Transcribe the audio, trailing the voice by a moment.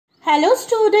Hello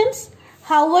students,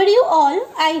 how are you all?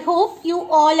 I hope you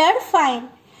all are fine.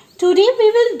 Today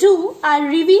we will do a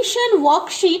revision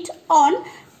worksheet on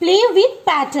play with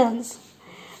patterns.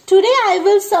 Today I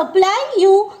will supply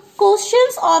you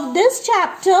questions of this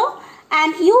chapter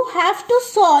and you have to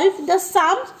solve the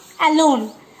sums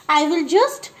alone. I will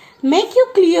just make you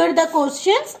clear the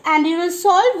questions and you will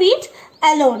solve it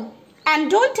alone.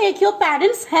 And don't take your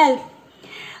parents' help.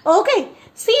 Okay.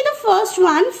 See the first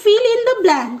one, fill in the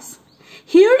blanks.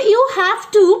 Here you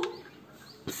have to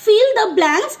fill the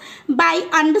blanks by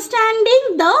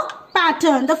understanding the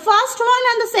pattern. The first one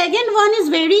and the second one is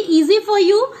very easy for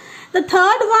you. The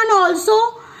third one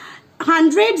also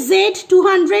 100Z,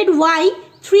 200Y,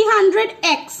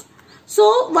 300X.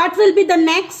 So what will be the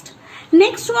next?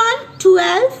 Next one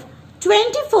 12,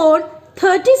 24,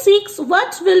 36.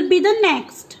 What will be the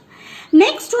next?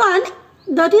 Next one,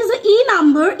 that is the E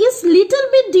number, is little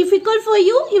bit difficult for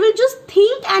you. You will just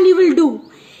think and you will do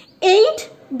 8,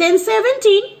 then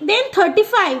 17, then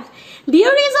 35.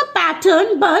 There is a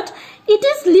pattern but it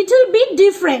is little bit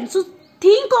different. So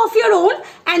think of your own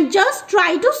and just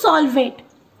try to solve it.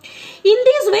 In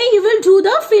this way you will do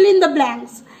the fill in the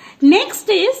blanks. Next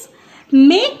is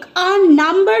make a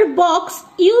number box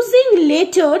using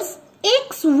letters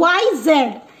X, Y,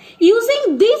 Z.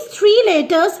 Using these three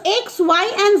letters X,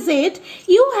 Y and Z,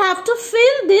 you have to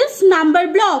fill these number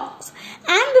blocks.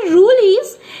 And the rule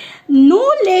is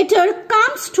no letter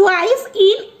comes twice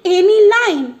in any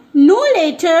line. No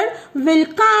letter will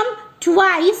come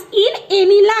twice in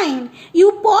any line.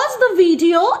 You pause the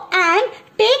video and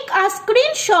take a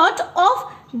screenshot of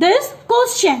these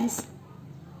questions.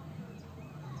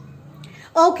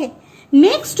 Okay,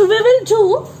 next we will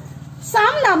do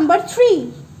sum number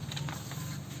 3.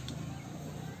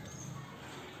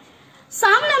 Sum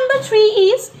number 3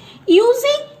 is use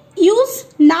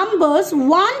numbers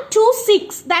 1 to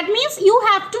 6. That means you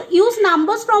have to use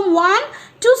numbers from 1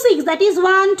 to 6. That is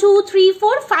 1, 2, 3,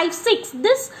 4, 5, 6.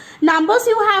 These numbers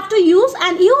you have to use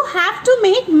and you have to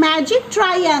make magic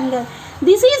triangle.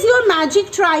 This is your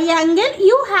magic triangle.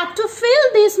 You have to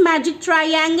fill these magic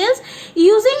triangles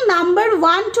using number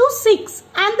 1 to 6.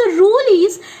 And the rule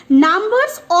is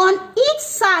numbers on each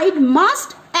side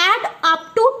must add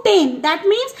up to 10. That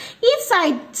means each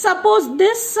side, suppose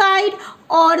this side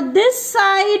or this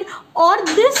side or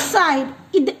this side,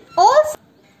 each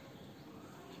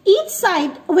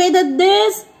side, whether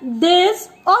this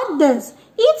or this,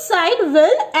 each side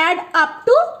will add up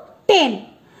to 10.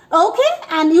 Okay,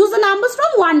 and use the numbers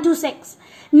from 1 to 6.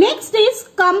 Next is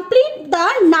complete the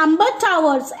number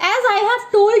towers. As I have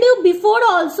told you before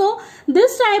also,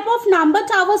 this type of number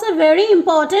towers are very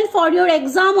important for your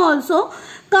exam also.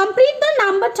 Complete the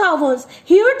number towers.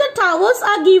 Here the towers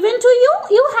are given to you.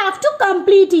 You have to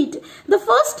complete it. The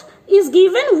first is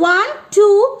given 1,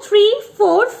 2, 3,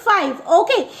 4, 5.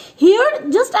 Okay. Here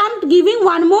just I am giving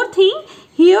one more thing.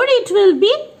 Here it will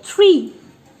be 3.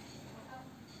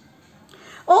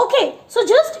 Okay. So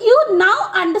just you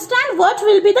now understand what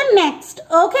will be the next.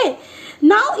 Okay.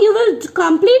 Now you will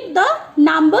complete the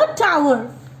number tower.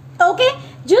 Okay.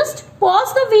 Just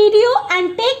pause the video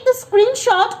and take the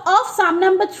screenshot of sum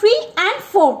number 3 and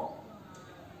 4.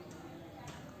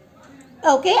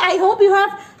 Okay, I hope you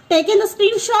have taken the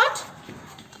screenshot.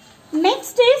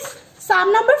 Next is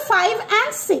sum number 5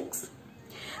 and 6.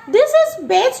 This is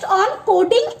based on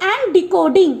coding and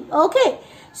decoding. Okay,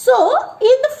 so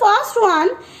in the first one,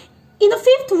 in the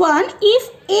fifth one, if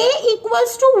A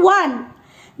equals to 1,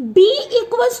 B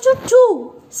equals to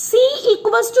 2, C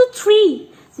equals to 3,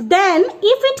 then if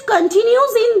it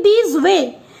continues in this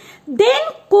way, then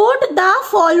code the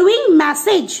following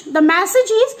message. The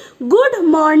message is good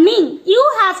morning.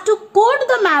 You have to code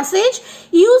the message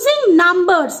using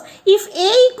numbers. If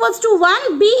A equals to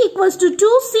 1, B equals to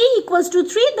 2, C equals to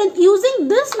 3, then using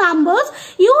these numbers,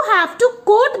 you have to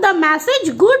code the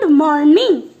message good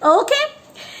morning. Okay.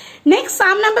 Next,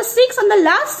 sum number 6 and the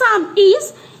last sum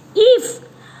is if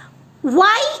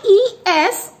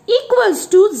YES equals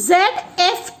to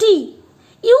ZFT.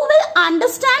 You will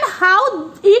understand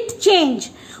how it change.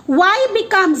 Y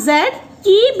becomes Z,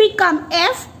 E becomes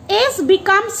F, S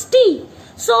becomes T.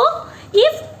 So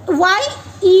if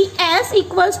YES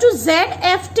equals to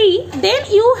ZFT, then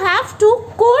you have to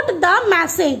code the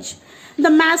message.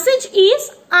 The message is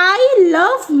I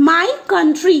love my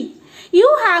country. You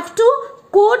have to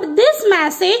code this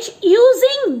message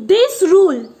using this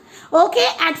rule. Okay,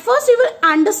 at first you will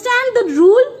understand the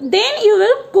rule, then you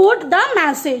will code the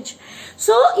message.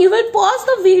 So you will pause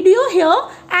the video here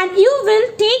and you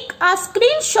will take a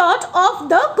screenshot of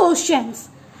the questions.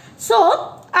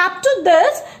 So up to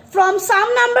this, from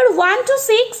sum number 1 to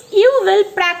 6, you will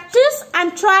practice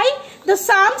and try the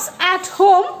sums at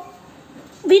home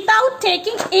without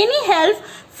taking any help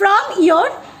from your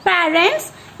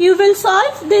parents. You will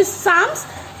solve these sums,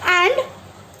 and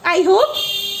I hope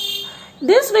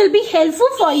this will be helpful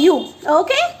for you.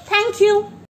 Okay, thank you.